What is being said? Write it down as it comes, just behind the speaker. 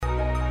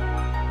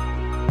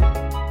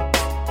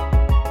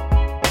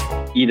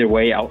either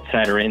way,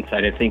 outside or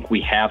inside, I think we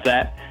have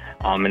that.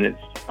 And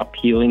it's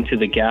appealing to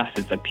the guests.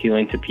 It's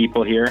appealing to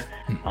people here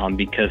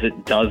because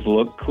it does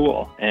look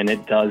cool, and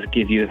it does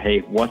give you,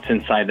 hey, what's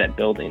inside that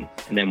building?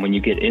 And then when you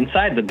get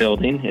inside the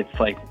building, it's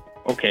like,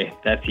 okay,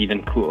 that's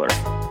even cooler.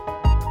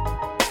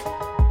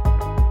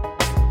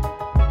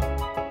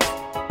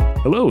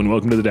 Hello and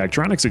welcome to the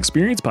Daktronics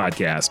Experience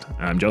Podcast.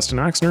 I'm Justin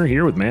Oxner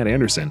here with Matt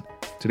Anderson.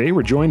 Today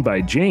we're joined by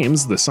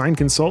James, the sign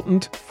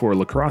consultant for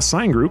Lacrosse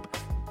Sign Group,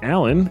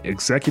 Alan,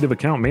 executive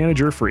account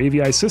manager for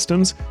AVI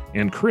Systems,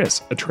 and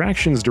Chris,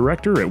 attractions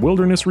director at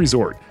Wilderness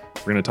Resort.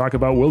 We're going to talk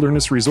about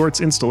Wilderness Resort's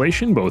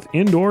installation, both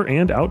indoor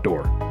and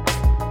outdoor.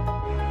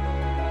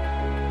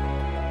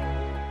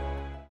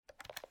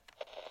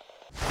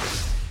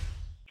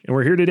 And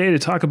we're here today to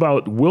talk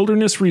about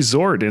Wilderness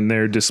Resort and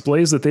their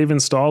displays that they've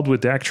installed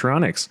with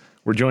Daktronics.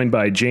 We're joined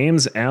by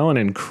James, Alan,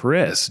 and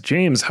Chris.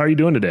 James, how are you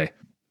doing today?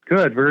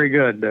 Good, very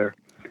good there.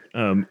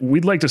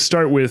 We'd like to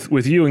start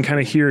with you and kind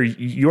of hear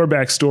your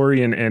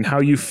backstory and how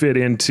you fit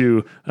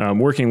into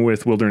working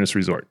with Wilderness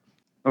Resort.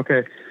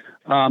 Okay.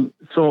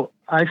 So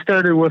I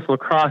started with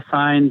Lacrosse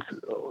Signs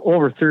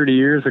over 30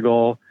 years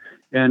ago.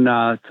 And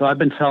so I've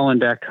been selling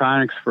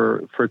Daktronics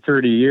for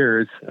 30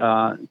 years,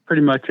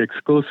 pretty much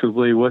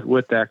exclusively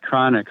with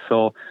Daktronics.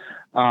 So,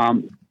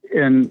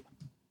 and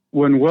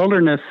when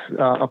Wilderness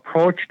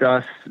approached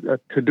us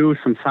to do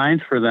some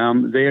signs for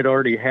them, they had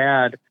already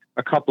had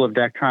a couple of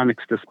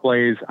Daktronics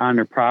displays on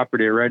their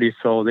property already.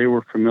 So they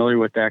were familiar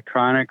with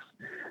Daktronics,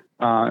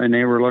 and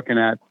they were looking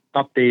at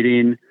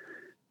updating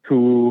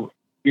to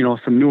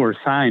some newer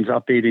signs,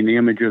 updating the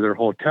image of their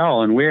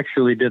hotel. And we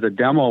actually did a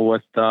demo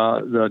with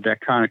the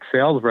Daktronics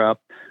sales rep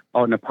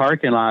out in the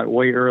parking lot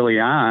way early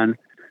on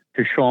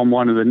to show them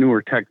one of the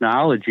newer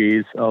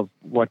technologies of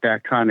what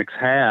Daktronics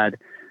had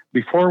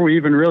before we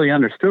even really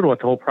understood what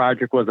the whole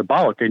project was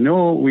about. We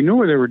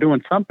knew they were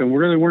doing something. We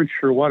really weren't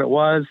sure what it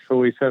was. So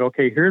we said,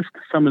 okay, here's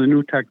some of the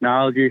new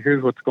technology.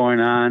 Here's what's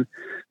going on.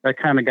 That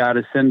kind of got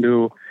us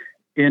into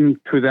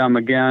them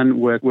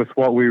again with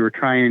what we were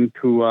trying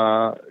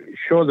to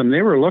show them.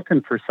 They were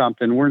looking for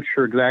something, weren't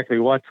sure exactly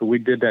what, so we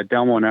did that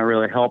demo, and that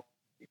really helped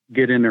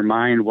get in their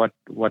mind what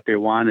they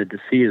wanted to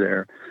see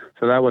there.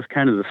 So that was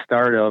kind of the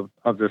start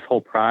of this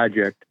whole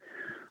project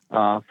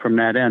from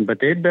that end. But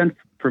they'd been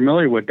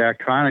familiar with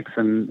Daktronics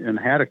and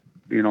had a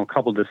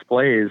couple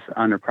displays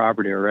on their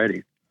property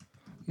already.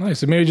 Nice.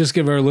 So maybe just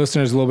give our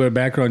listeners a little bit of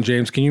background,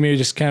 James. Can you maybe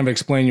just kind of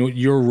explain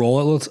your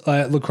role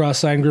at Lacrosse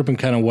Sign Group and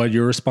kind of what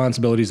your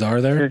responsibilities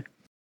are there? Okay.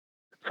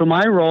 So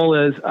my role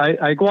is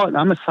I go out and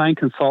I'm a sign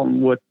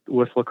consultant with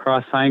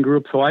Lacrosse Sign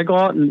Group. So I go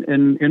out and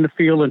in the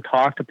field and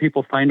talk to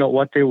people, find out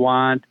what they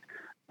want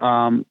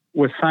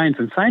with signs.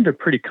 And signs are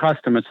pretty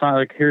custom. It's not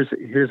like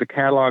here's a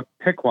catalog,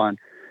 pick one.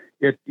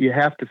 You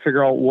have to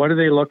figure out what are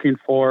they looking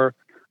for.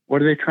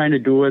 What are they trying to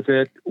do with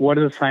it? What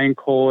are the sign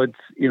codes?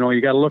 You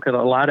got to look at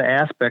a lot of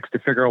aspects to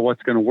figure out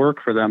what's going to work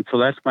for them. So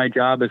that's my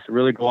job, is to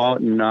really go out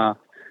and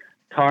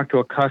talk to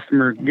a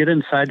customer, get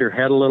inside their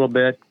head a little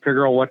bit,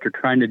 figure out what they're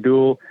trying to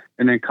do,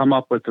 and then come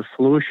up with a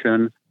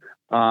solution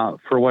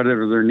for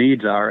whatever their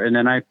needs are. And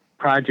then I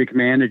project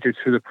manage it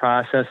through the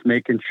process,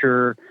 making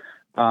sure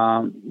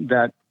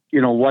that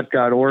what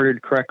got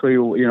ordered correctly,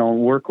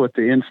 work with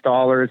the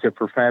installers. If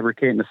we're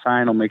fabricating the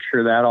sign, I'll make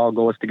sure that all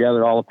goes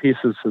together, all the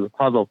pieces of the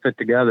puzzle fit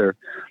together.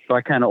 So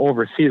I kind of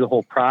oversee the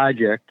whole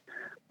project.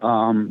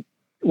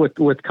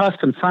 With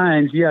custom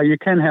signs, you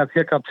can have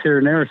hiccups here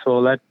and there.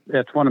 So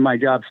that's one of my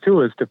jobs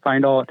too, is to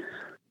find out,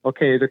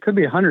 okay, there could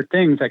be 100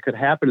 things that could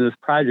happen to this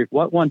project.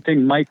 What one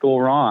thing might go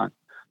wrong?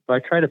 So I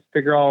try to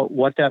figure out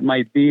what that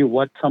might be,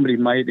 what somebody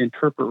might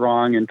interpret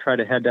wrong, and try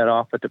to head that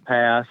off at the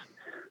pass.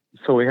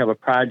 So we have a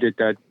project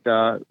that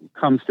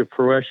comes to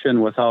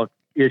fruition without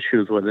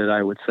issues with it,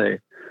 I would say.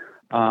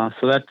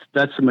 So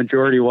that's the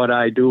majority of what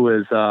I do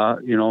is,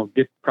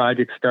 get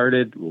projects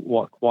started,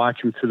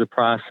 watch them through the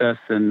process,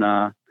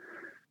 and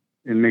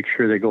make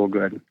sure they go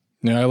good.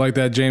 Yeah, I like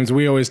that, James.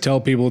 We always tell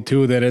people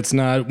too that it's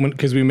not,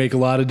 because we make a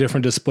lot of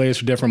different displays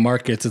for different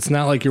markets. It's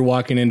not like you're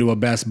walking into a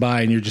Best Buy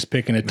and you're just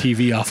picking a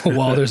TV off a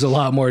wall. There's a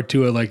lot more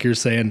to it, like you're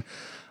saying.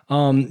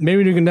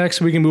 Maybe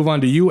next we can move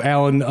on to you,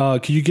 Alan.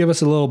 Could you give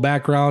us a little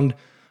background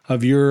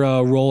of your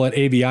role at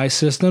AVI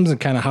Systems and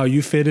kind of how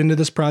you fit into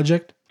this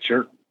project?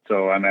 Sure.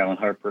 So I'm Alan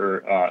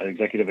Harper,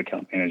 executive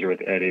account manager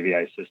at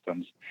AVI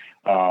Systems.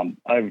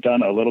 I've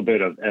done a little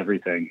bit of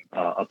everything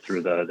up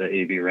through the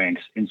AV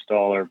ranks: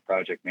 installer,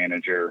 project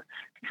manager,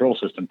 control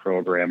system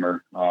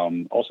programmer.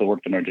 Also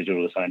worked in our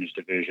digital signage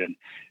division,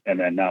 and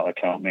then now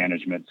account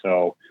management.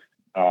 So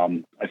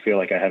I feel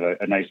like I have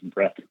a nice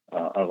breadth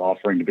of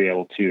offering to be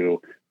able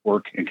to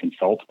work and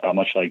consult,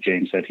 much like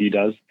James said he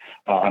does,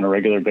 on a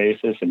regular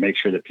basis, and make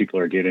sure that people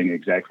are getting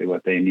exactly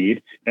what they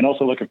need, and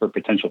also looking for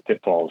potential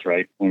pitfalls,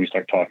 right? When we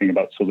start talking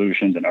about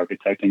solutions and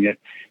architecting it,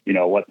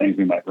 what things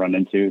we might run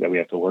into that we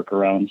have to work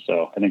around.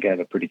 So I think I have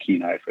a pretty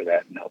keen eye for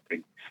that and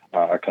helping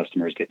our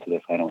customers get to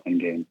the final end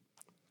game.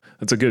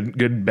 That's a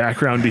good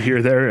background to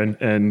hear there,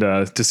 and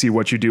to see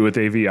what you do with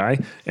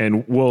AVI.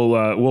 And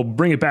we'll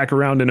bring it back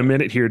around in a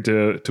minute here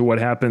to what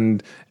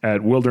happened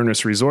at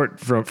Wilderness Resort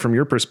from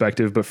your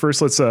perspective. But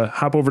first, let's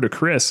hop over to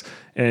Chris.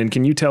 And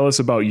can you tell us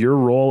about your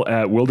role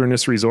at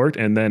Wilderness Resort,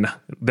 and then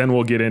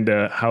we'll get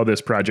into how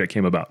this project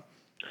came about.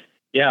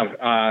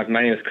 Yeah,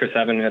 my name is Chris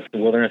Evan at the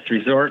Wilderness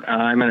Resort.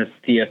 I'm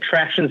the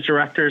attractions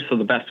director, so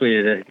the best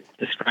way to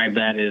describe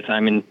that is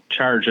I'm in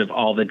charge of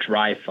all the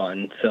dry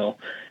fun. So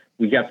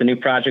we got the new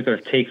project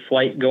of Take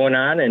Flight going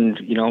on, and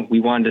we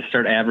wanted to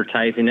start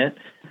advertising it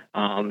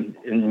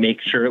and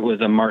make sure it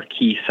was a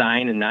marquee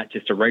sign and not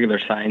just a regular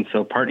sign.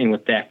 So partnering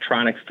with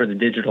Daktronics for the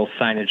digital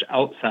signage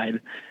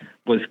outside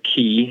was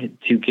key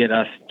to get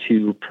us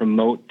to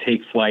promote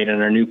Take Flight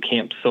on our new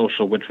Camp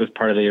Social, which was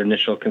part of the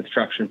initial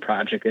construction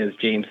project, as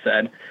James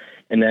said.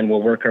 And then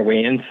we'll work our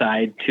way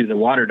inside to the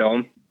Water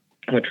Dome,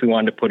 which we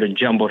wanted to put a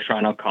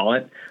Jumbotron, I'll call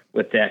it,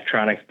 with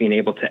Daktronics being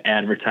able to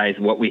advertise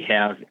what we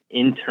have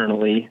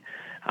internally,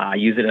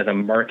 use it as a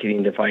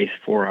marketing device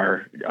for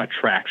our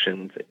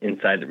attractions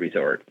inside the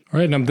resort. All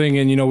right, and I'm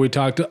thinking, we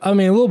talked, a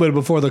little bit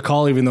before the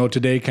call, even though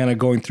today, kind of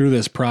going through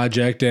this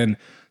project and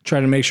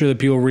trying to make sure that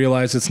people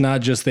realize it's not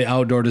just the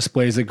outdoor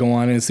displays that go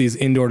on, and it's these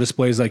indoor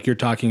displays like you're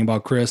talking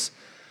about, Chris.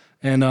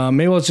 And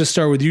maybe let's just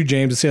start with you,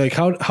 James, and say,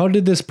 like, how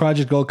did this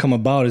project all come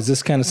about? Is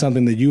this kind of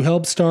something that you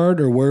helped start,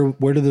 or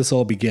where did this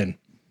all begin?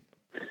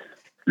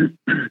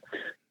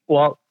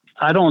 Well,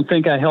 I don't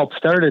think I helped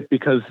start it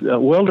because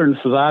Wilderness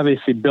is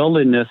obviously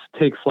building this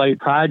Take Flight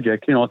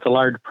project. It's a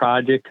large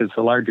project. It's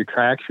a large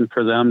attraction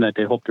for them that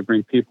they hope to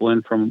bring people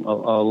in from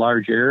a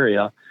large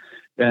area.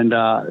 And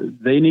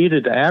they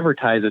needed to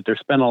advertise it. They're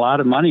spending a lot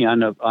of money on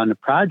the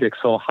project.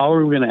 So how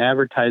are we going to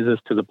advertise this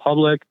to the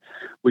public?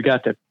 We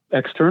got the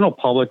external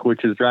public,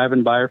 which is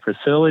driving by our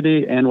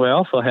facility, and we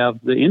also have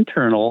the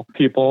internal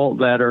people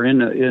that are in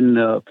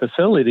the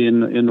facility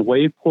in the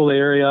wave pool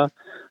area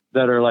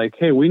that are like,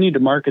 hey, we need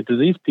to market to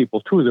these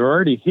people too. They're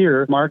already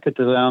here. Market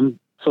to them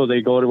so they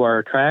go to our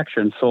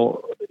attraction.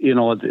 So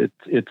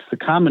it's the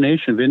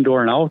combination of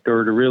indoor and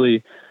outdoor to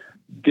really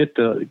get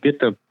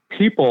the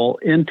people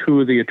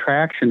into the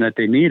attraction that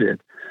they needed.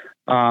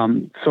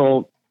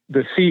 So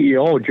the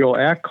CEO, Joe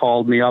Eck,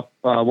 called me up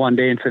one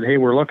day and said, hey,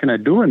 we're looking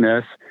at doing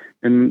this.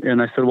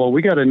 And I said, well,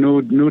 we got a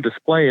new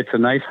display. It's a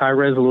nice high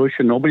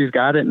resolution. Nobody's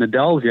got it in the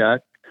Dells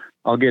yet.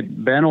 I'll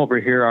get Ben over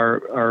here,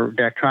 our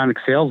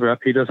Daktronics sales rep.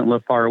 He doesn't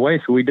live far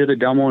away. So we did a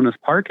demo in this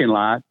parking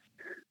lot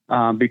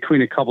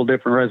between a couple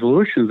different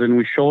resolutions. And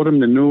we showed him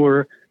the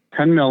newer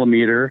 10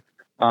 millimeter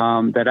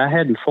that I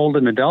hadn't sold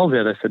in the Dells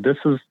yet. I said, this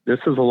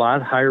is a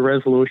lot higher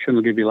resolution.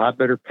 It'll give you a lot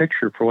better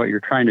picture for what you're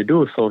trying to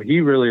do. So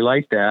he really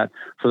liked that.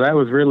 So that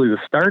was really the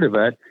start of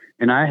it.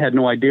 And I had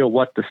no idea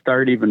what the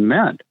start even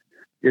meant.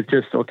 It's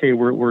just, okay,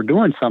 we're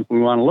doing something.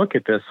 We want to look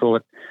at this. So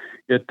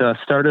it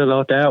started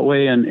out that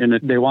way. And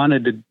they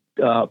wanted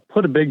to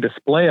put a big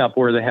display up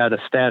where they had a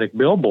static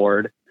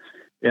billboard.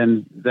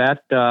 And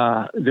that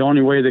the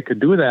only way they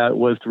could do that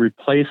was to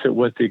replace it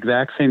with the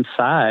exact same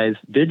size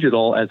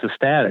digital as a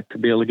static to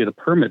be able to get a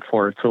permit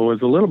for it. So it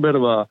was a little bit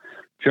of a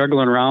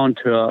juggling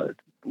around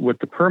with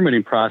the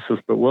permitting process,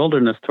 but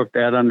Wilderness took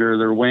that under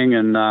their wing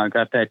and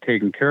got that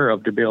taken care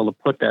of to be able to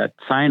put that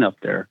sign up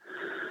there.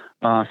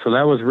 So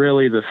that was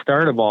really the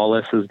start of all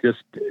this, is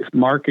just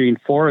marketing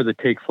for the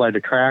Take Flight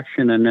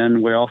attraction. And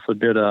then we also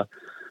did a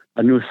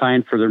new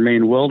sign for their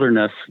main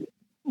Wilderness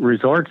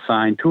Resort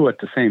sign too at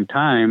the same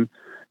time,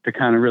 to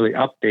kind of really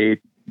update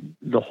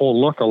the whole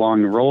look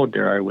along the road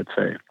there, I would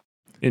say.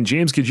 And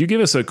James, could you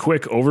give us a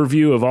quick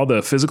overview of all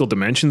the physical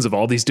dimensions of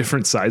all these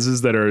different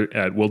sizes that are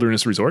at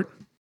Wilderness Resort?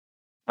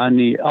 On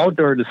the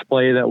outdoor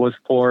display that was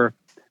for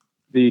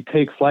the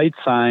Take Flight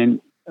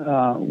sign,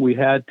 we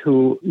had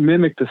to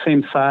mimic the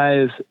same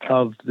size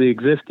of the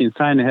existing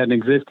sign. It had an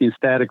existing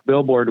static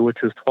billboard, which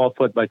was 12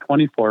 foot by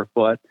 24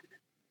 foot.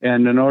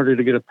 And in order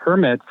to get a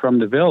permit from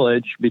the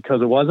village,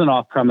 because it was an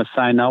off-premise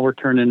sign, now we're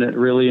turning it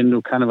really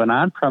into kind of an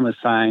on-premise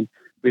sign.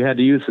 We had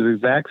to use the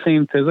exact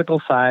same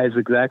physical size,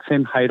 exact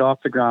same height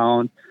off the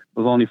ground. It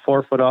was only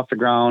 4 foot off the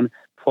ground,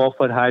 12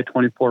 foot high,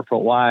 24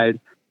 foot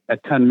wide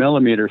at 10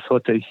 millimeters. So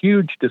it's a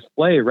huge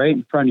display right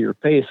in front of your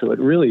face. So it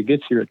really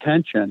gets your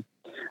attention,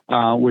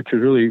 which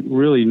is really,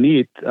 really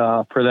neat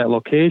for that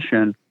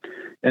location.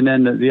 And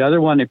then the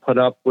other one they put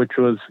up, which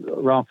was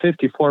around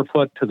 54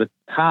 foot to the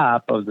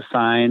top of the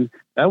sign,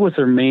 that was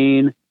their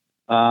main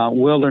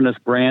Wilderness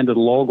branded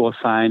logo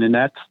sign. And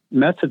that's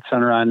Message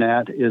Center on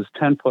that is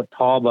 10 foot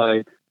tall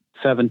by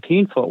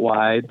 17 foot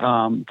wide.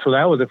 So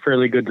that was a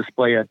fairly good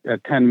display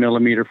at 10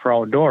 millimeter for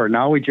outdoor.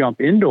 Now we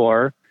jump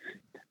indoor.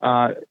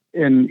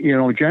 And,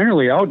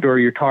 generally outdoor,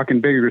 you're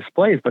talking bigger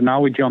displays, but now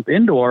we jump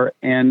indoor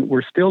and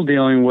we're still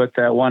dealing with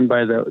that one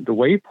by the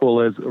wave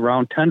pool is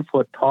around 10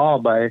 foot tall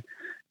by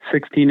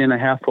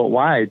 16.5 foot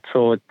wide.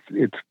 So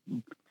it's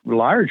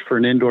large for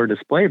an indoor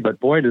display, but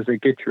boy, does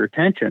it get your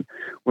attention.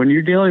 When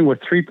you're dealing with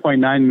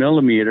 3.9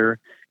 millimeter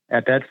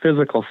at that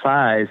physical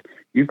size,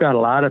 you've got a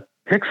lot of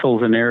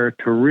pixels in there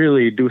to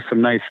really do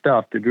some nice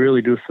stuff, to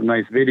really do some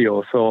nice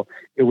video. So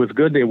it was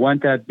good they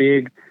went that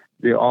big.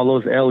 all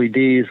those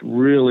LEDs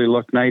really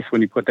look nice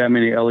when you put that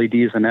many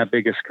LEDs on that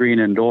big a screen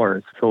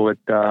indoors. So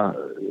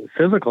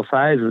physical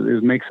size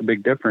makes a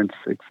big difference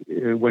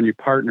when you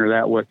partner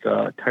that with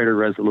tighter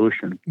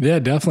resolution. Yeah,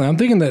 definitely. I'm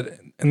thinking that,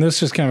 and this is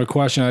just kind of a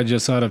question I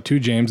just thought of too,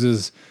 James,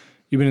 is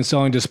you've been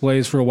installing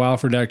displays for a while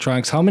for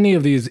Daktronics. How many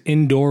of these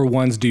indoor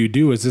ones do you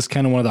do? Is this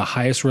kind of one of the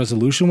highest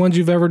resolution ones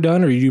you've ever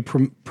done, or you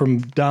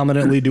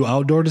predominantly do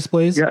outdoor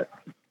displays? Yeah.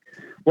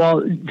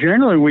 Well,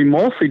 generally, we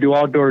mostly do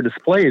outdoor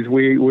displays.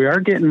 We are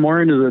getting more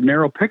into the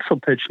narrow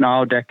pixel pitch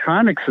now.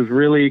 Daktronics is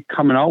really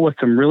coming out with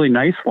some really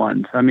nice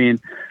ones. I mean,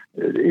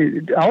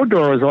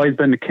 outdoor has always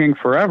been the king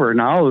forever.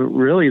 Now,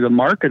 really, the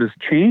market is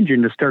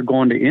changing to start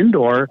going to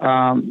indoor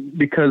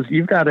because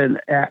you've got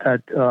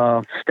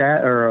a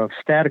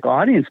static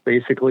audience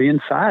basically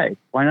inside.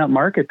 Why not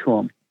market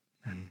to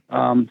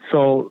them?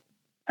 So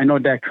I know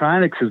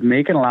Daktronics is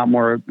making a lot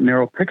more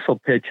narrow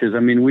pixel pitches. I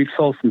mean, we've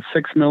sold some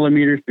 6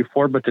 millimeters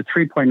before, but the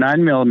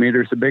 3.9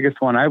 millimeters, the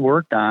biggest one I've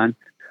worked on,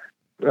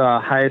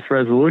 highest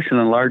resolution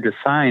and largest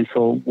sign.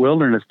 So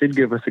Wilderness did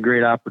give us a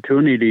great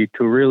opportunity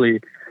to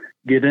really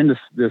get into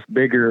this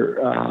bigger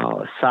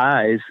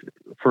size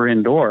for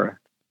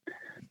indoor.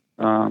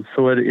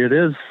 So it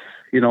is,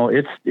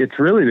 it's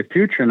really the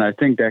future. And I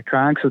think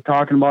Daktronics is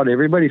talking about,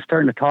 everybody's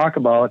starting to talk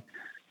about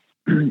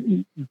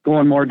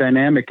going more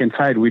dynamic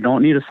inside. We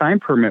don't need a sign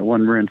permit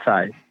when we're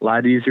inside. A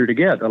lot easier to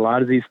get. A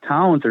lot of these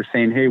towns are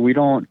saying, hey, we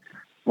don't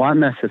want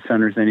message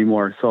centers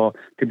anymore. So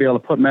to be able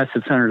to put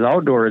message centers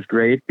outdoor is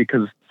great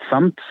because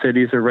some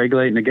cities are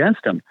regulating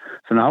against them.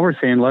 So now we're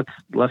saying let's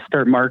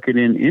start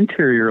marketing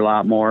interior a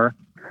lot more.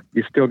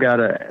 You still got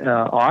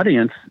a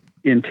audience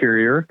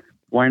interior.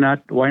 Why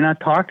not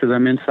talk to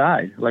them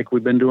inside like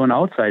we've been doing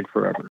outside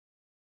forever?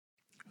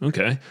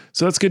 Okay.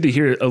 So that's good to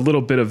hear a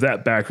little bit of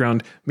that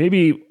background.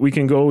 Maybe we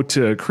can go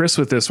to Chris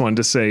with this one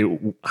to say,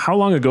 how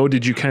long ago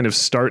did you kind of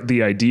start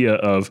the idea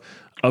of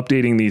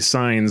updating these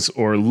signs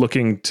or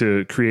looking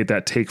to create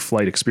that Take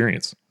Flight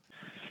experience?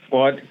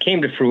 Well, it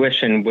came to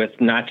fruition with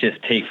not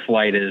just Take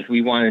Flight, is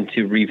we wanted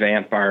to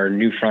revamp our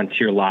New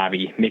Frontier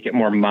lobby, make it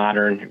more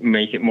modern,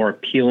 make it more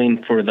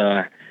appealing for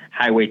the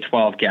Highway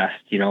 12 guest,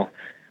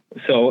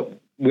 So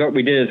what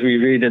we did is we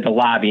redid the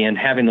lobby, and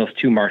having those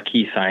two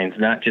marquee signs,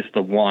 not just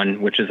the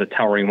one, which is a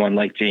towering one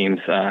like James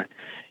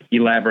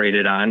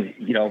elaborated on,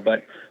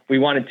 but we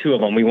wanted two of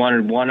them. We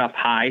wanted one up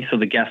high so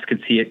the guests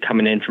could see it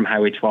coming in from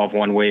Highway 12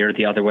 one way or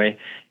the other way.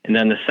 And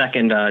then the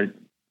second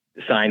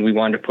sign we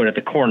wanted to put at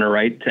the corner,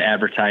 right, to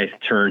advertise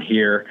turn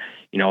here.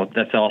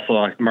 That's also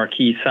a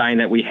marquee sign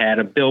that we had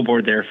a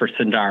billboard there for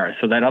Sandara.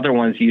 So that other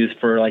one's used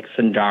for like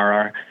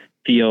Sandara,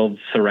 Fields,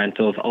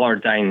 Sorrento's, all our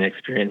dining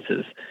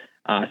experiences.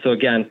 So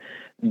again,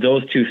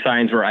 those two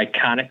signs were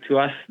iconic to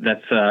us.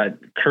 That's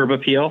curb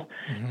appeal,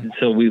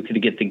 so we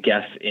could get the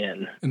guests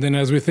in. And then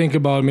as we think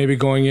about maybe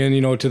going in,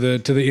 to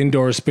the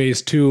indoor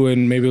space too,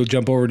 and maybe we'll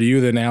jump over to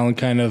you then, Alan,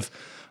 kind of,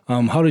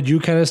 how did you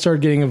kind of start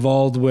getting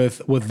involved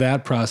with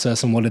that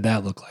process, and what did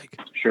that look like?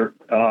 Sure.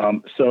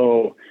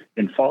 So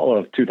in fall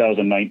of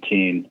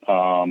 2019,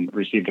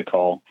 received a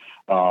call.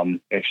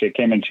 Actually, it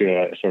came into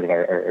a sort of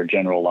our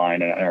general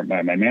line, and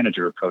my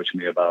manager approached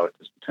me about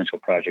this potential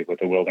project with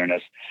the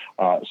Wilderness.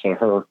 So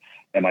her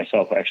and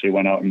myself actually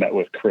went out and met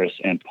with Chris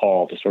and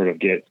Paul to sort of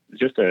get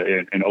just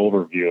an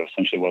overview of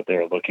essentially what they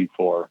were looking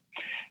for.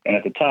 And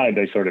at the time,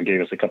 they sort of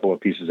gave us a couple of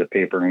pieces of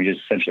paper, and we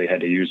just essentially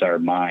had to use our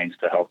minds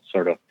to help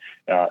sort of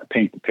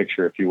paint the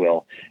picture, if you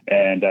will.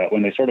 And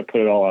when they sort of put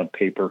it all on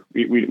paper,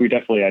 we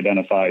definitely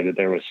identified that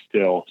there was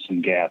still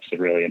some gaps,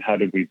 really, and how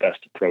did we best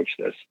approach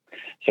this?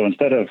 So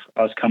instead of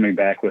us coming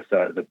back with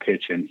the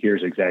pitch and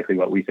here's exactly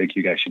what we think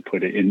you guys should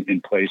put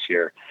in place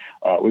here,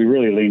 we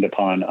really leaned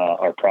upon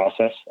our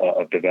process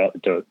of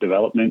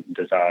development,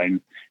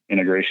 design,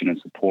 integration, and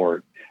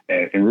support.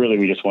 And really,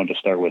 we just wanted to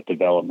start with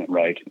development,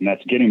 right? And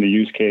that's getting the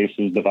use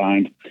cases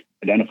defined,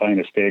 identifying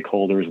the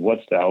stakeholders,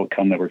 what's the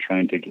outcome that we're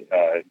trying to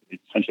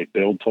essentially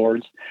build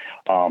towards.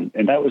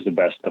 And that was the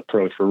best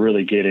approach for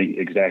really getting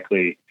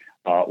exactly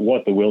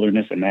what the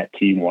Wilderness and that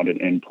team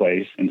wanted in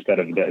place, instead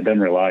of them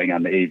relying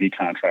on the AV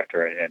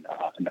contractor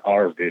and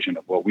our vision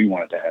of what we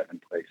wanted to have in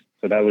place.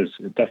 So that was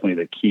definitely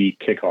the key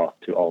kickoff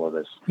to all of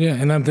this. Yeah,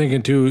 and I'm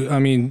thinking too, I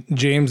mean,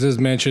 James has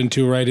mentioned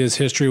too, right, his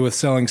history with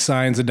selling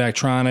signs at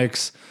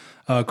Daktronics.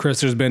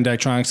 Chris, there's been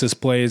Daktronics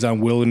displays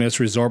on Wilderness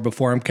Resort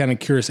before. I'm kind of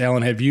curious,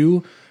 Alan, have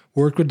you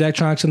worked with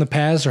Daktronics in the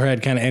past or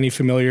had kind of any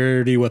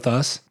familiarity with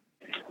us?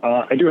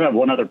 I do have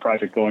one other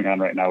project going on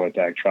right now with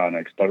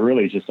Daktronics, but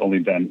really just only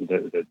been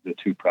the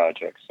two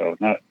projects, so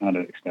not an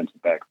extensive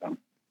background.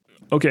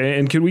 Okay,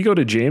 and can we go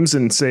to James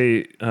and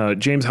say,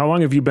 James, how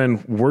long have you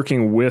been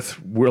working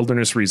with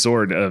Wilderness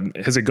Resort?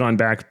 Has it gone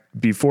back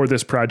before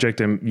this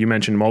project? And you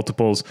mentioned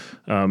multiples.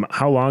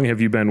 How long have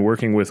you been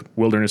working with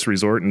Wilderness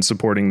Resort and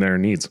supporting their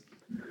needs?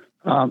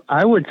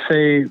 I would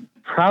say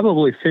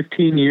probably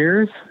 15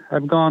 years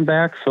I've gone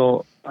back.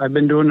 So I've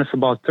been doing this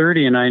about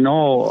 30, and I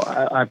know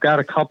I've got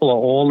a couple of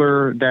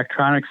older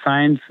Daktronics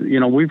signs.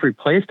 We've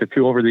replaced a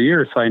few over the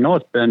years, so I know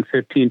it's been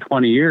 15,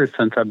 20 years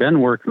since I've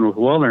been working with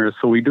Wilderness.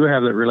 So we do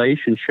have that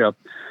relationship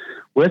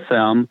with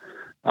them.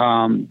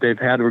 They've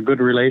had a good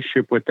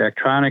relationship with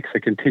Daktronics. They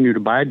continue to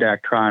buy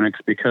Daktronics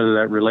because of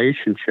that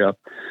relationship.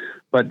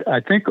 But I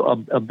think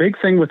a big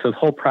thing with this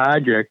whole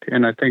project,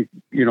 and I think,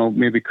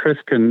 maybe Chris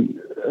can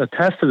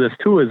attest to this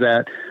too, is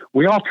that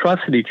we all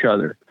trusted each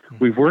other.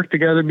 We've worked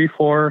together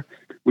before.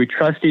 We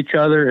trust each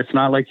other. It's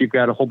not like you've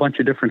got a whole bunch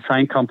of different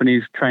sign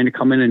companies trying to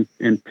come in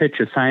and pitch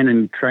a sign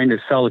and trying to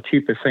sell the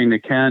cheapest thing they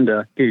can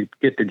to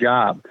get the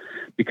job.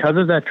 Because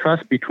of that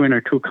trust between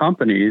our two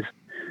companies,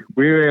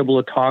 we were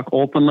able to talk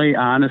openly,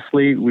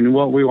 honestly. We knew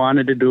what we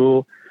wanted to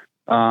do.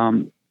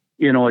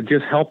 It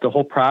just helped the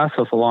whole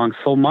process along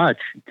so much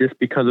just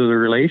because of the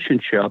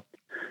relationship,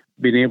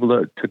 being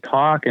able to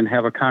talk and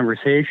have a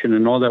conversation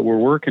and know that we're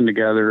working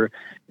together.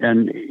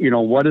 And,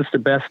 what is the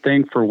best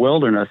thing for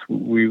Wilderness?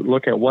 We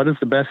look at what is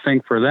the best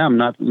thing for them,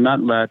 not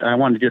let, I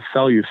want to just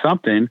sell you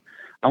something.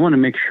 I want to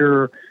make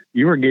sure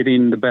you are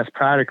getting the best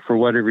product for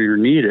whatever your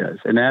need is.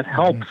 And that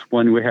helps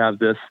when we have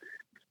this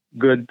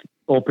good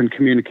open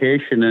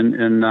communication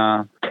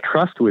and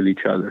trust with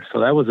each other. So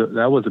that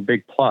was a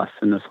big plus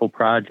in this whole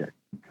project.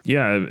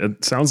 Yeah,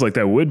 it sounds like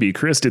that would be.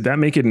 Chris, did that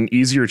make it an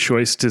easier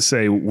choice to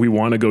say we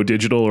want to go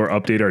digital or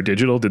update our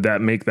digital? Did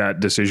that make that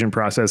decision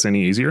process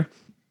any easier?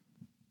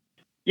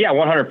 Yeah,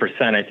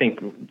 100%. I think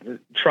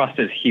trust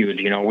is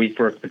huge. We've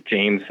worked with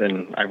James,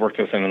 and I've worked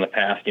with him in the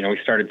past. We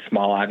started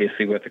small,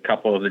 obviously, with a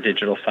couple of the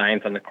digital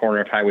signs on the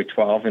corner of Highway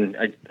 12. And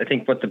I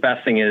think what the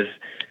best thing is,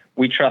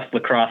 we trust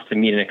La Crosse to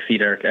meet and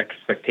exceed our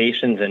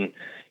expectations. And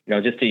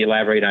just to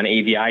elaborate on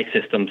AVI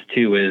systems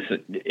too, is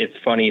it's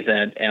funny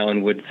that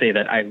Alan would say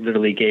that I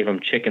literally gave him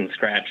chicken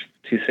scratch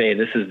to say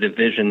this is the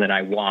vision that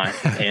I want.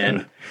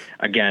 And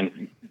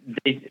again,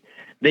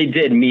 they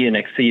did meet and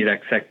exceed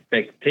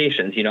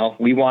expectations.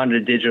 We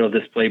wanted a digital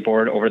display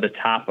board over the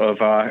top of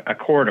a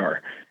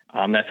corridor.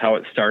 That's how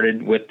it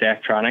started with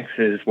Daktronics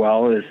as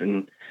well as,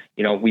 and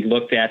we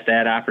looked at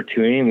that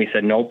opportunity and we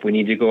said, nope, we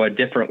need to go a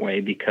different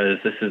way because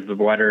this is the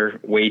better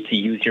way to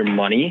use your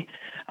money.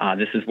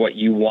 This is what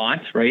you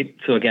want, right?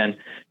 So again,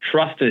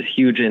 trust is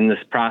huge in this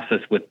process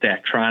with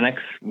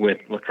Daktronics, with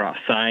La Crosse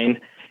Sign,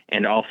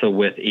 and also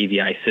with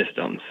AVI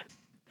Systems.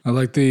 I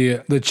like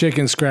the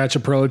chicken scratch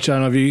approach. I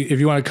don't know if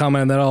you want to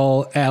comment on that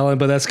all, Alan,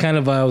 but that's kind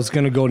of, I was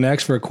going to go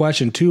next for a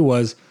question too,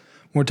 was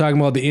when we're talking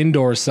about the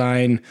indoor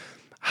sign,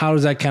 how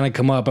does that kind of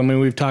come up? I mean,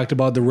 we've talked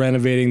about the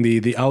renovating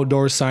the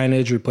outdoor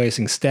signage,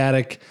 replacing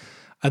static.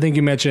 I think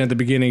you mentioned at the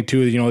beginning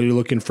too, you're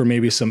looking for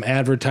maybe some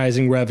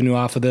advertising revenue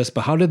off of this,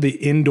 but how did the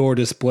indoor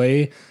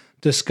display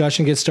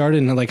discussion get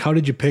started? And how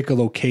did you pick a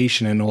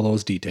location and all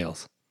those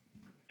details?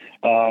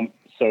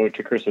 So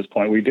to Chris's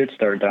point, we did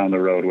start down the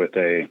road with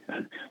a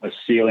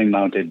ceiling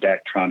mounted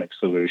Daktronics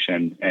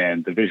solution,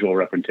 and the visual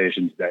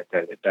representations that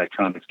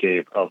Daktronics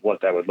gave of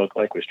what that would look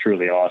like was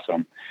truly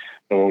awesome.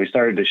 But when we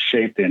started to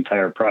shape the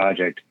entire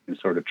project and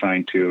sort of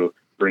trying to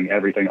bring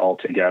everything all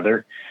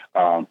together,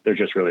 there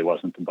just really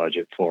wasn't the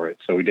budget for it.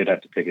 So we did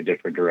have to take a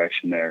different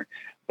direction there.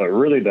 But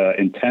really the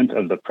intent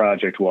of the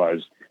project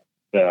was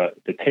the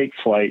take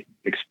flight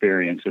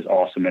experience is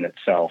awesome in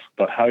itself,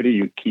 but how do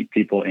you keep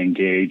people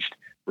engaged,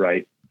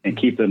 right? And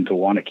keep them to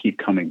want to keep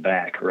coming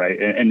back, right?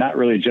 And not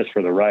really just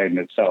for the ride in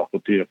itself,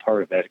 but be a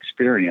part of that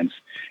experience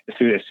as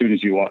soon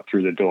as you walk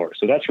through the door.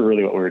 So that's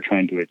really what we were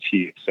trying to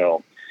achieve.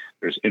 So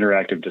there's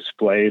interactive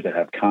displays that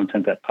have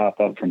content that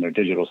pop up from their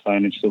digital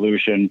signage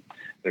solution.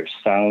 There's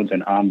sounds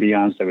and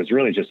ambiance that was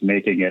really just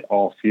making it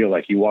all feel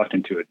like you walked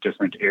into a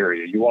different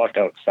area. You walked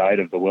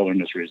outside of the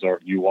Wilderness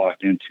Resort. You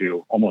walked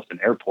into almost an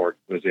airport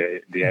was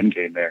the end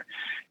game there,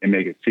 and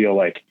make it feel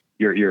like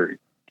you're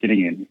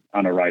getting in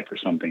on a ride for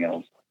something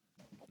else.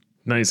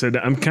 Nice.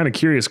 I'm kind of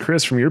curious,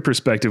 Chris, from your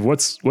perspective,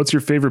 what's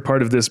your favorite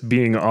part of this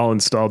being all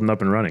installed and up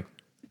and running?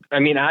 I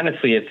mean,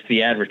 honestly, it's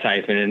the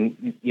advertisement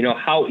and,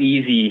 how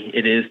easy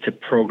it is to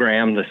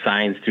program the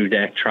signs through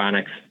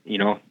Daktronics,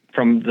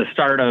 from the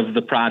start of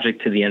the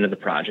project to the end of the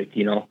project,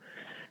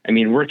 I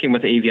mean, working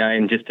with AVI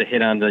and just to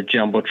hit on the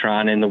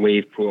Jumbotron and the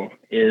wave pool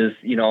is,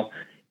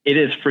 it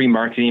is free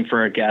marketing for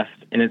our guests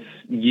and it's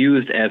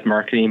used as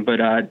marketing. But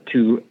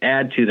to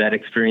add to that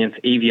experience,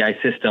 AVI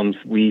Systems,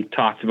 we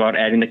talked about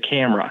adding the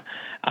camera.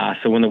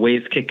 So when the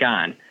waves kick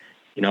on,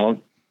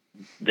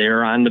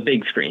 they're on the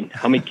big screen.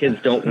 How many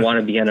kids don't want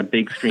to be on a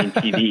big screen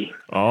TV?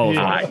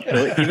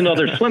 So even though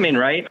they're swimming,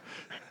 right?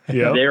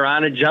 Yep. They're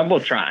on a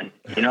Jumbotron,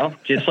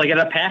 just like at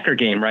a Packer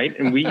game, right?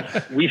 And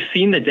we've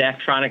seen the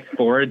Daktronics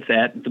boards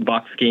at the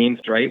Bucks games,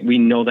 right? We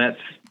know that's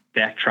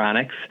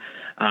Daktronics.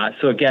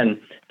 So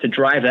again, to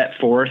drive that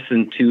force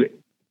and to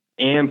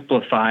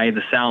amplify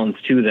the sounds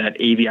too that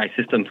AVI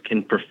Systems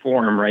can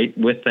perform, right,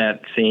 with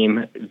that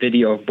same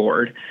video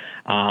board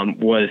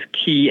was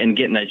key in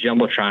getting that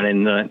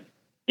Jumbotron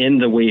in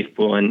the wave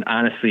pool. And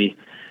honestly,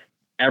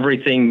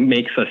 everything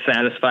makes us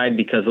satisfied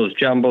because those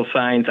jumbo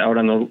signs out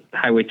on the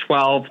Highway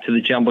 12 to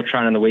the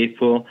Jumbotron in the wave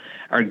pool,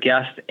 our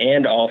guests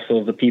and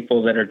also the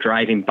people that are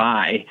driving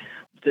by,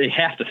 they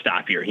have to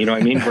stop here. You know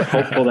what I mean? We're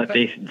hopeful that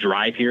they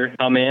drive here,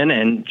 come in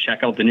and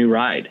check out the new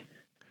ride.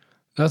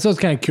 That's what I was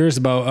kind of curious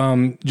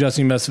about.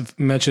 Justin, you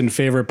mentioned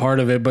favorite part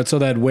of it, but so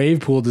that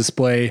wave pool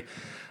display,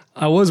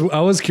 I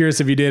was curious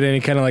if you did any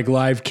kind of like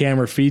live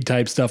camera feed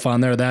type stuff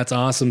on there. That's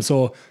awesome.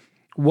 So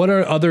what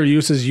are other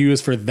uses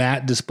used for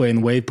that display in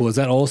the wave pool? Is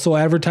that also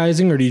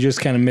advertising, or do you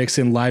just kind of mix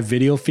in live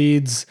video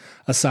feeds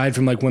aside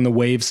from like when the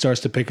wave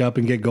starts to pick up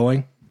and get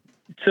going?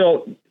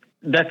 So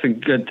that's a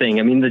good thing.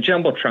 I mean, the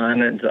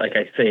Jumbotron, like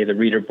I say, the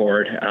reader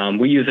board,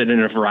 we use it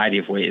in a variety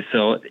of ways.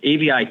 So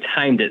AVI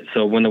timed it.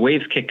 So when the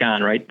waves kick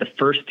on, right, the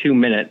first 2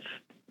 minutes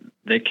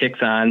that kicks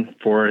on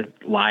for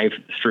live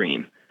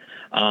stream.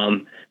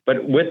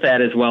 But with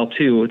that as well,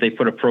 too, they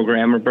put a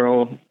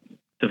programmable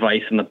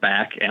device in the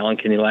back. Alan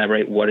can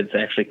elaborate what it's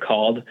actually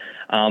called.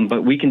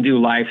 But we can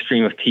do live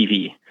stream of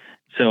TV.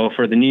 So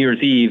for the New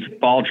Year's Eve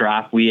ball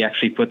drop, we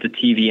actually put the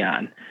TV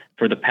on.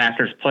 For the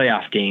Packers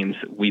playoff games,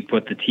 we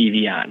put the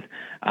TV on,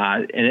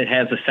 and it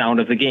has the sound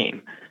of the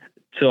game.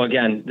 So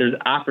again, there's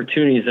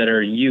opportunities that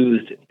are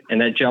used, and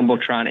that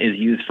Jumbotron is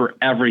used for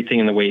everything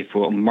in the wave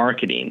pool.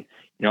 Marketing,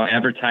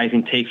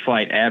 advertising Take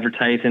Flight,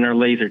 advertising our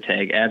laser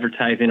tag,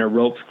 advertising our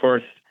ropes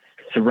course,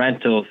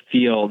 Sorrento,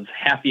 fields,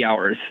 happy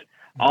hours.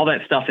 All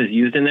that stuff is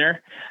used in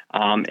there.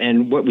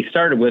 And what we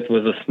started with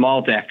was a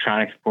small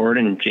Daktronics board,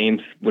 and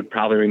James would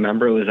probably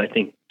remember it was, I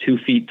think, 2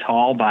 feet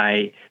tall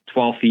by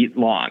 12 feet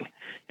long.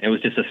 It was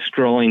just a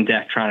scrolling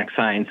Daktronic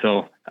sign.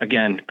 So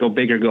again, go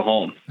big or go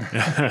home.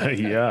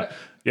 Yeah.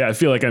 I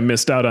feel like I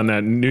missed out on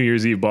that New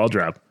Year's Eve ball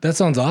drop. That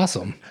sounds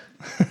awesome.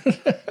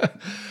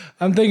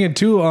 I'm thinking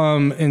too,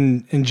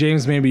 and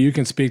James, maybe you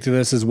can speak to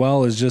this as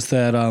well, is just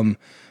that,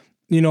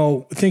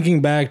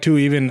 thinking back to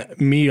even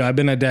me, I've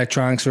been at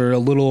Daktronics for a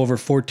little over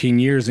 14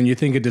 years, and you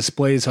think of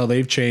displays, how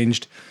they've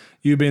changed.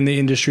 You've been in the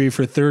industry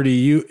for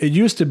 30. It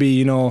used to be,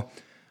 you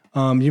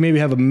maybe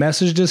have a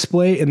message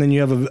display and then you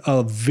have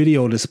a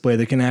video display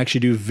that can actually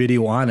do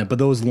video on it. But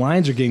those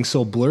lines are getting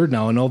so blurred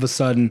now, and all of a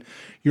sudden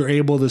you're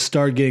able to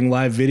start getting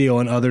live video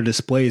on other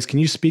displays. Can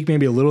you speak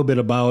maybe a little bit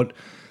about,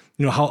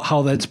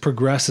 how that's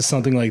progressed to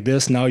something like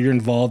this? Now you're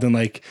involved in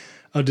like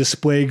a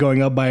display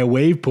going up by a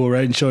wave pool,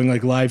 right? And showing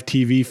like live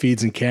TV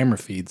feeds and camera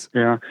feeds.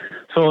 Yeah.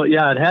 So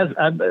yeah, it has,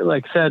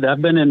 like I said,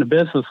 I've been in the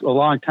business a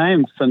long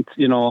time since,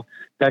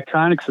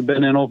 Daktronics have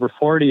been in over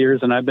 40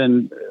 years and I've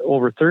been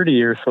over 30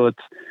 years. So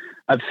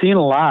I've seen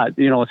a lot.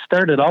 It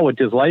started out with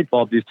just light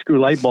bulbs. You screw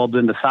light bulbs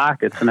into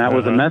sockets, and that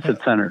was a message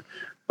center.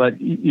 But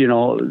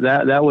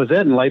that was it,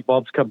 and light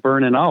bulbs kept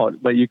burning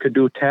out. But you could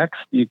do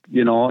text, and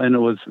it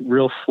was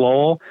real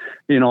slow.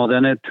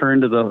 Then it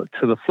turned to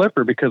the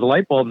flipper because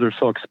light bulbs are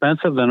so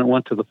expensive. Then it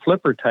went to the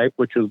flipper type,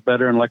 which was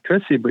better in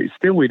electricity, but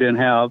still we didn't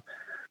have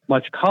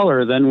much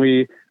color. Then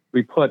we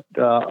put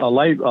a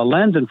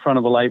lens in front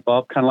of a light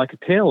bulb, kind of like a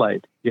tail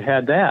light. You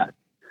had that.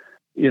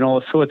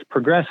 So it's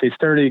progressed. They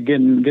started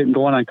getting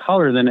going on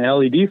color. Then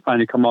LED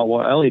finally come out.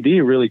 Well, LED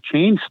really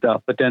changed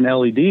stuff, but then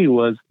LED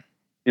was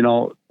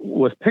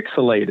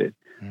pixelated.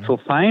 Mm-hmm. So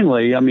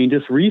finally,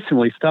 just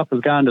recently, stuff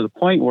has gotten to the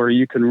point where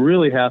you can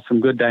really have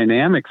some good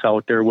dynamics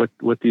out there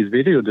with these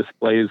video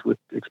displays, with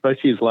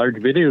especially these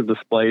large video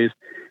displays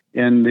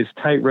and these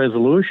tight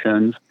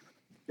resolutions.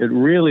 It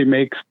really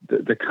makes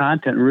the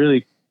content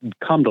really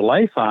come to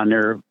life on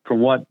there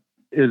from what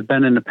has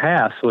been in the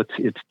past. So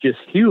it's just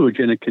huge,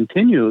 and it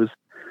continues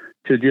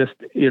to just,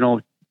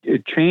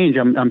 it change.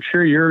 I'm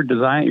sure your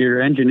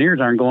engineers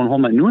aren't going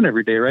home at noon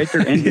every day, right?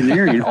 They're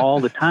engineering all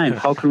the time.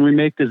 How can we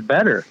make this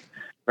better,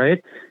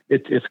 right?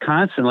 It's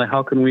constantly,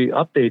 how can we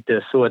update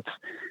this? So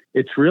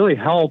it's really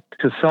helped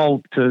to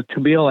sell, to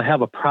be able to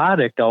have a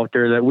product out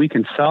there that we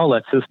can sell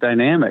that's this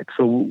dynamic.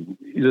 So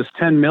this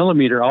 10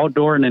 millimeter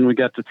outdoor, and then we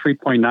got the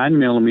 3.9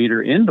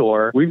 millimeter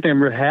indoor. We've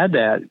never had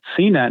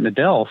seen that in the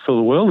Dell. So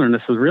the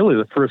Wilderness is really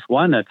the first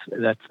one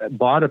that's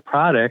bought a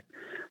product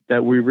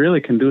that we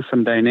really can do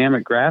some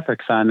dynamic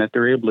graphics on, that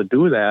they're able to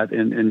do that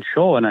and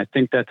show. And I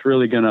think that's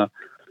really going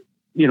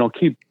to,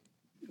 keep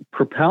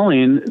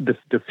propelling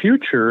the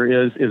future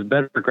is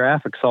better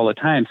graphics all the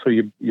time. So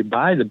you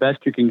buy the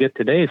best you can get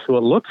today, so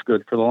it looks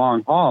good for the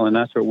long haul. And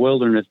that's what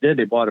Wilderness did.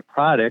 They bought a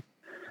product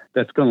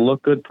that's going to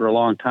look good for a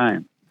long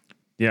time.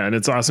 Yeah, and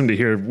it's awesome to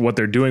hear what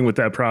they're doing with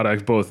that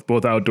product,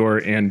 both outdoor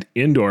and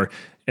indoor.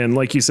 And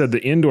like you said,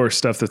 the indoor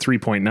stuff, the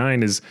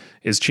 3.9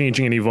 is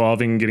changing and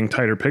evolving and getting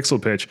tighter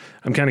pixel pitch.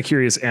 I'm kind of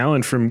curious,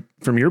 Alan, from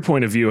your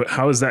point of view,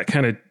 how has that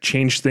kind of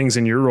changed things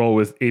in your role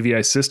with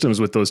AVI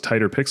systems with those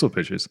tighter pixel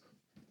pitches?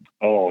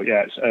 Oh,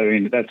 yes.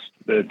 That's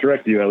the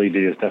direct view LED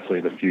is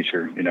definitely the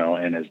future,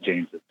 and as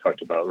James has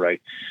talked about,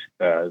 right,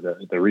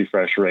 the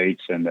refresh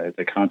rates and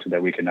the content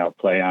that we can now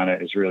play on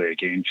it is really a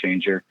game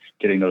changer.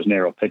 Getting those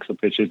narrow pixel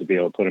pitches to be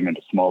able to put them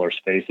into smaller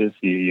spaces,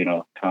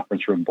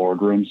 conference room,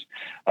 boardrooms,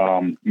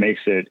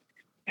 makes it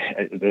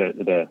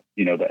the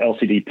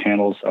LCD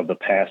panels of the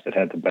past that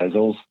had the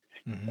bezels.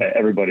 Mm-hmm.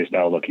 Everybody's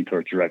now looking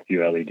towards direct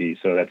view LED.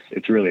 So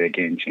it's really a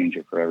game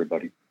changer for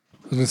everybody.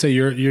 I was going to say,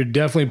 you're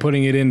definitely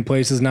putting it in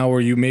places now where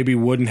you maybe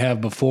wouldn't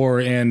have before.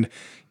 And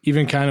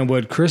even kind of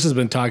what Chris has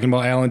been talking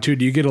about, Alan, too,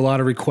 do you get a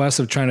lot of requests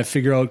of trying to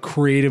figure out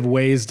creative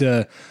ways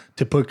to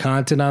put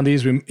content on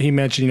these? He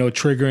mentioned,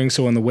 triggering.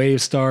 So when the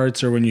wave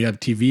starts or when you have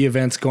TV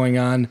events going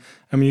on,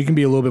 you can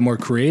be a little bit more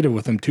creative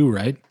with them too,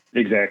 right?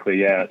 Exactly.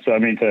 Yeah. So, I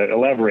mean, to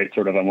elaborate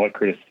sort of on what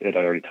Chris had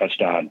already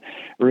touched on,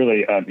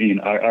 really, I mean,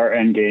 our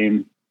end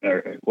game,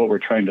 or what we're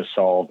trying to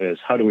solve is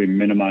how do we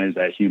minimize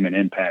that human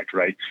impact,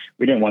 right?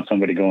 We didn't want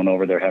somebody going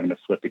over there having to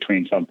flip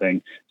between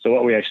something. So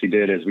what we actually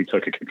did is we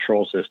took a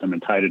control system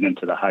and tied it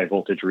into the high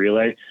voltage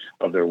relay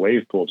of their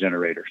wave pool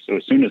generator. So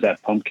as soon as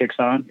that pump kicks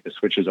on, it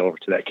switches over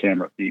to that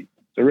camera feed.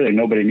 So really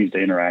nobody needs to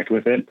interact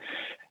with it.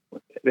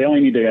 They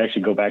only need to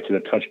actually go back to the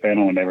touch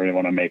panel whenever they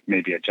want to make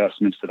maybe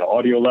adjustments to the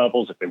audio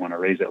levels, if they want to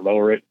raise it,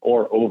 lower it,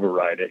 or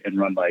override it and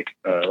run like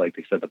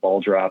they said, the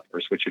ball drop,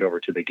 or switch it over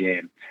to the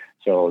game.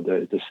 So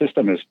the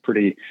system is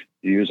pretty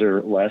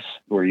user-less,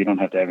 where you don't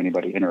have to have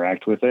anybody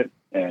interact with it,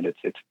 and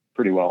it's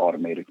pretty well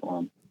automated for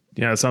them.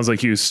 Yeah, it sounds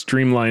like you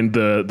streamlined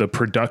the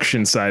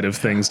production side of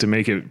things to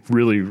make it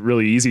really,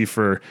 really easy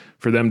for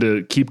them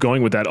to keep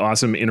going with that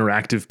awesome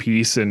interactive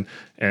piece and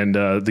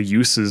the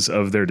uses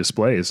of their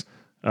displays.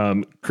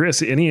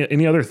 Chris,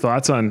 any other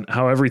thoughts on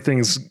how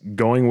everything's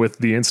going with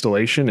the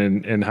installation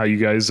and how you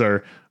guys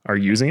are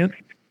using it?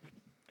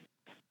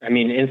 I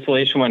mean,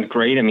 installation went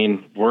great. I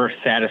mean, we're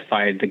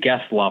satisfied. The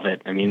guests love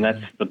it. I mean,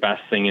 that's the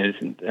best thing is,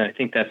 I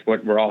think that's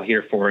what we're all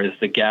here for, is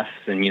the guests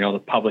and, the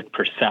public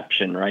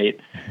perception, right?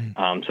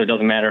 So it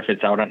doesn't matter if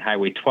it's out on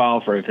Highway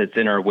 12 or if it's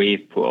in our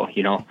wave pool,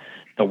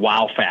 the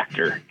wow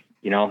factor,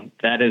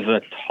 that is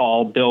a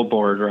tall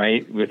billboard,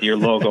 right? With your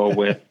logo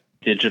with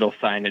digital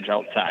signage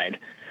outside,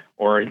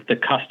 or the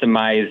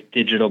customized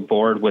digital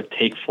board with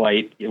Take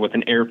Flight with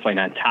an airplane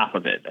on top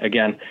of it.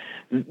 Again,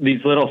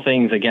 these little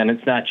things,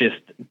 it's not just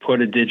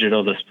put a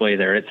digital display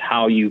there. It's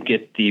how you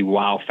get the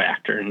wow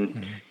factor.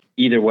 And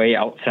either way,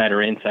 outside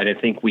or inside, I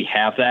think we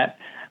have that.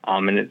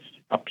 And it's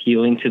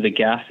appealing to the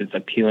guests. It's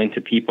appealing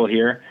to people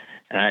here.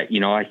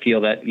 And I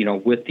feel that,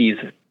 with these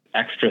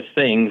extra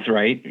things,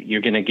 right,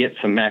 you're going to get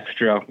some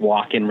extra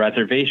walk-in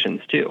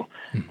reservations too,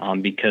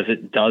 because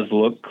it does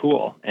look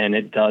cool and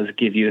it does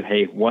give you,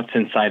 hey, what's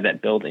inside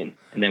that building?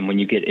 And then when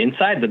you get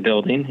inside the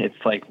building,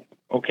 it's like,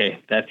 okay,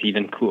 that's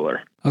even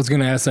cooler. I was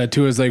going to ask that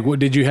too. Is like, what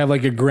did you have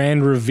like a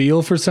grand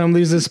reveal for some of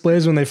these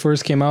displays when they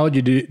first came out?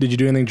 Did you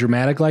do anything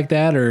dramatic like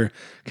that, or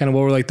kind of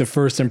what were like the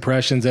first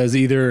impressions as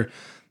either,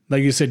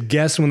 like you said,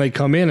 guests when they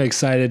come in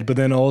excited, but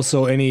then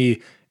also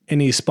any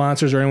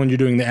sponsors or anyone you're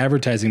doing the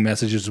advertising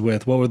messages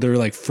with? What were their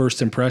like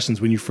first impressions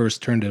when you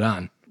first turned it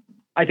on?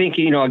 I think,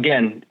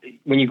 again,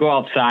 when you go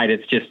outside,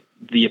 it's just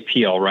the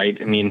appeal, right?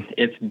 I mean,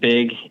 it's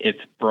big,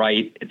 it's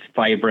bright, it's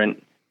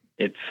vibrant.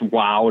 It's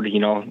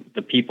wowed,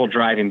 the people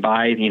driving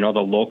by, the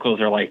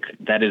locals are like,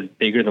 that is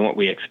bigger than what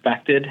we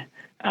expected.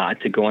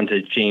 To go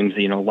into James,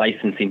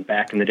 licensing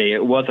back in the day,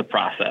 it was a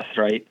process,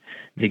 right?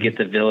 To get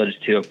the village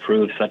to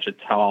approve such a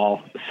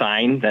tall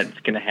sign that's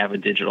going to have a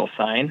digital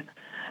sign.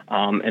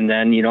 And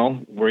then,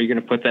 where are you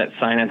going to put that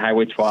sign on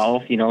Highway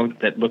 12,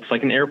 that looks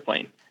like an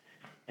airplane?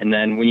 And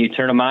then when you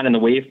turn them on in the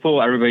wave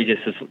pool, everybody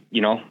just is,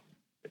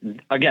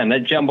 again,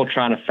 that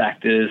Jumbotron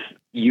effect is,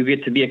 you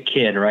get to be a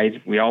kid,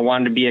 right? We all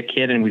wanted to be a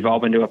kid, and we've all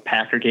been to a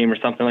Packer game or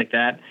something like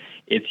that.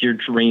 It's your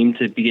dream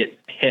to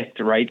get picked,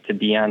 right, to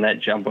be on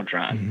that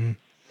Jumbotron. Mm-hmm.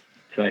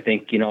 So I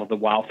think, the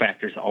wow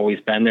factor's always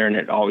been there, and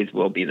it always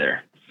will be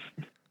there.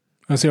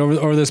 I say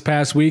over this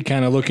past week,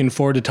 kind of looking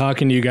forward to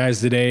talking to you guys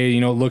today,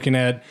 looking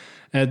at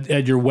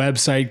your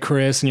website,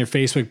 Chris, and your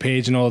Facebook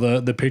page and all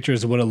the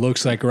pictures of what it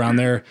looks like around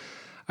there.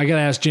 I got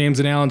to ask James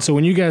and Alan, so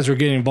when you guys were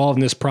getting involved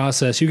in this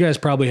process, you guys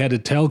probably had to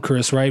tell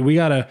Chris, right? We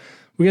got to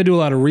do a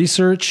lot of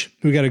research.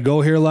 We got to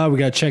go here a lot. We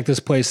got to check this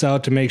place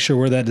out to make sure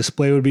where that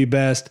display would be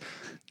best.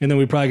 And then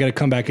we probably got to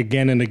come back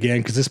again and again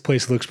because this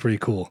place looks pretty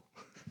cool.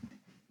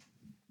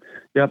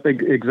 Yep,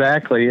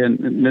 exactly.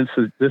 And this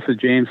is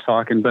James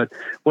talking. But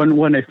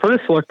when they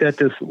first looked at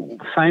this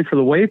sign for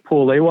the wave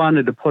pool, they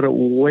wanted to put it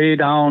way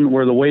down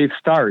where the wave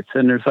starts.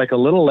 And there's like a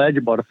little ledge,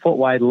 about a foot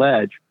wide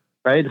ledge,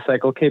 right? It's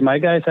like, okay, my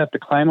guys have to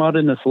climb out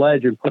in this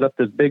ledge and put up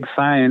this big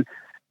sign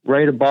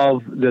right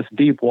above this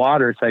deep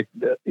water. It's like,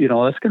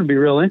 that's going to be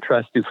real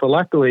interesting. So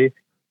luckily,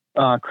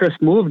 Chris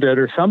moved it,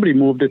 or somebody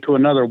moved it to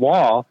another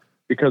wall,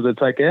 because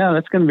it's like, yeah,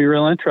 that's going to be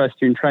real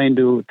interesting trying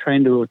to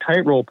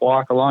tightrope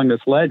walk along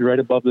this ledge right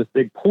above this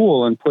big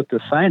pool and put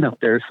the sign up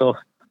there. So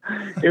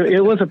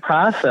it was a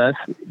process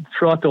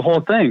throughout the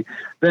whole thing.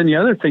 Then the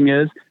other thing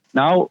is,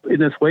 now in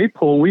this wave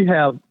pool, we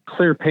have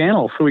clear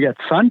panels. So we got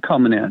sun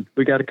coming in.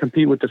 We got to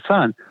compete with the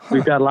sun.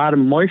 We've got a lot of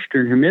moisture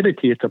and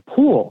humidity. It's a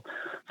pool.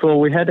 So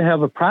we had to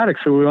have a product.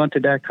 So we went to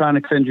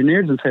Daktronics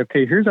engineers and say,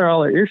 okay, here's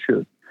all our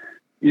issues.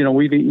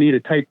 We need a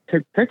tight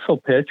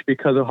pixel pitch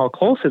because of how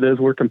close it is.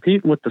 We're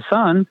competing with the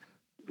sun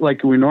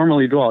like we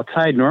normally do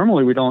outside.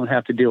 Normally, we don't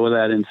have to deal with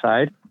that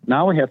inside.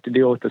 Now we have to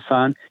deal with the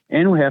sun,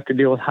 and we have to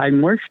deal with high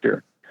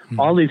moisture. Mm-hmm.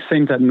 All these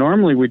things that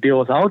normally we deal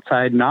with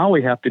outside, now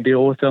we have to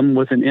deal with them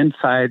with an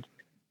inside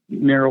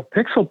narrow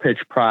pixel pitch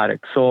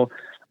product. So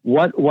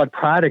what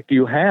product do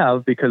you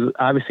have? Because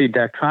obviously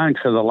Daktronics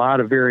has a lot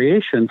of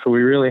variation. So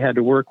we really had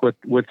to work with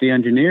the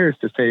engineers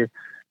to say,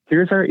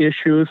 here's our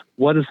issues.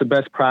 What is the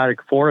best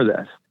product for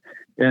this?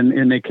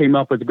 And they came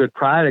up with a good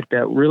product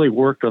that really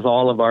worked with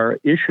all of our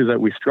issues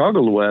that we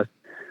struggled with.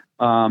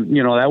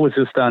 That was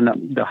just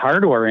on the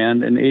hardware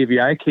end, and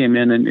AVI came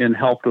in and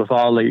helped with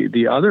all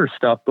the other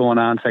stuff going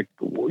on. It's like,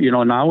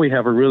 now we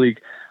have a really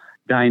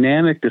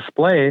dynamic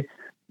display.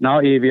 Now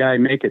AVI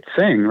make it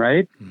sing,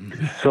 right?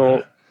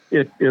 So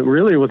it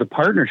really was a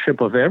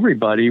partnership of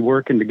everybody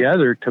working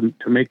together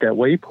to make that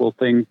wave pool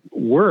thing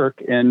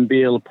work and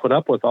be able to put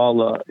up with all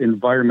the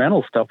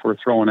environmental stuff we're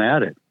throwing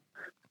at it.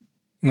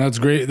 That's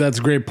great. That's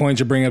a great point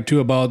to bring up too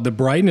about the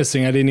brightness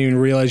thing. I didn't even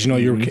realize,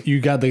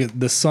 you got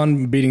the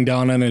sun beating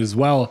down on it as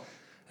well.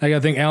 I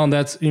think, Alan,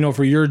 that's,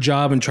 for your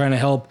job and trying to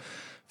help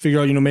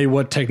figure out, maybe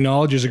what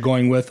technologies are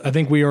going with. I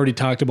think we already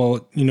talked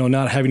about,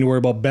 not having to worry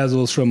about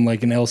bezels from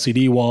like an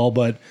LCD wall,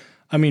 but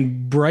I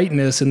mean,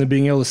 brightness and then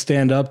being able to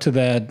stand up to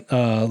that,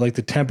 like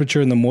the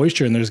temperature and the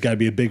moisture, and there's got to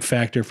be a big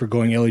factor for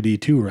going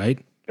LED too, right?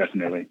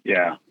 Definitely.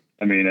 Yeah.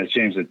 I mean, as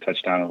James had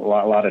touched on, a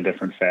lot of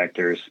different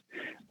factors.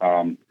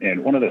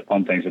 And one of the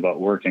fun things about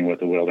working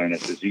with the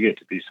wilderness is you get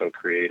to be so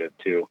creative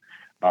too.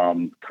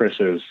 Chris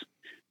is,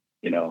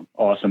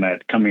 awesome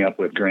at coming up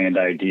with grand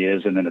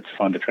ideas, and then it's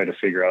fun to try to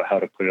figure out how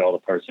to put all the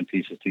parts and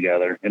pieces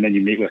together. And then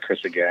you meet with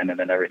Chris again, and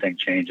then everything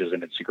changes,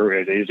 and it's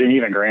an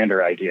even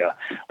grander idea,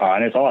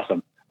 and it's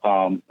awesome.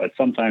 But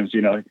sometimes,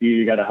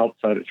 you got to help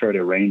try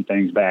to rein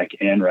things back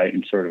in, right,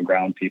 and sort of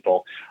ground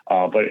people.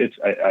 But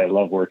I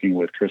love working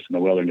with Chris in the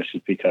wilderness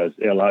just because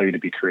it allows you to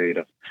be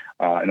creative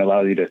and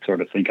allows you to sort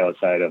of think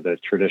outside of the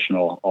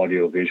traditional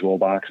audio visual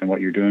box and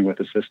what you're doing with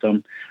the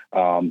system.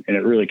 And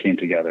it really came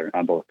together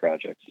on both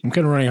projects. I'm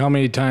kind of wondering how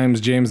many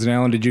times, James and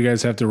Alan, did you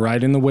guys have to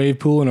ride in the wave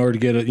pool in order to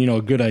get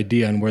a good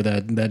idea on where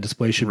that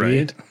display should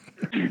be?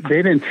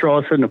 They didn't throw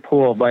us in the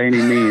pool by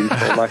any means,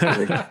 so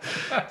luckily.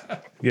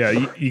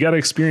 Yeah, you got to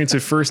experience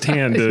it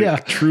firsthand to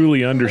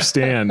truly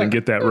understand and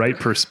get that right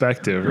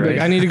perspective, right?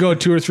 I need to go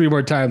 2 or 3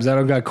 more times.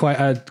 I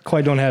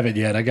quite don't have it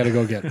yet. I got to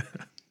go get it.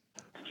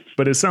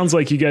 But it sounds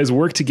like you guys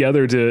work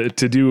together to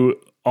do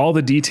all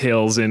the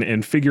details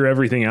and figure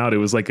everything out. It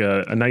was like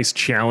a nice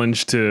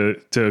challenge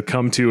to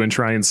come to and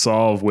try and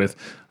solve with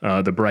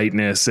the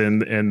brightness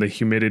and the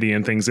humidity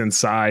and things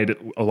inside,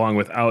 along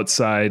with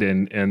outside,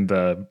 and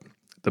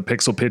the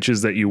pixel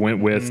pitches that you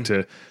went with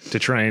to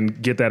try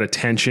and get that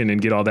attention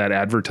and get all that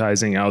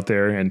advertising out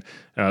there, and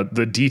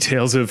the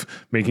details of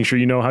making sure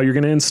you know how you're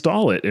going to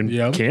install it and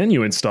can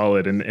you install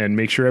it and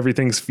make sure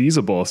everything's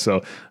feasible.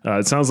 So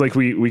it sounds like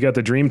we got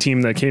the dream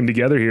team that came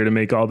together here to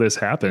make all this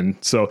happen.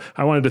 So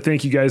I wanted to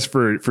thank you guys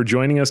for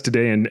joining us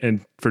today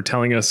and for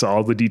telling us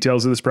all the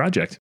details of this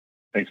project.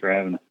 Thanks for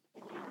having us.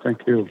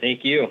 Thank you.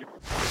 Thank you.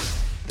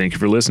 Thank you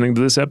for listening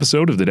to this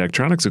episode of the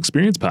Daktronics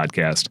Experience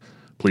Podcast.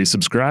 Please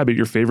subscribe at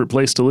your favorite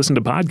place to listen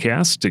to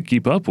podcasts to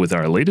keep up with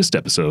our latest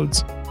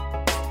episodes.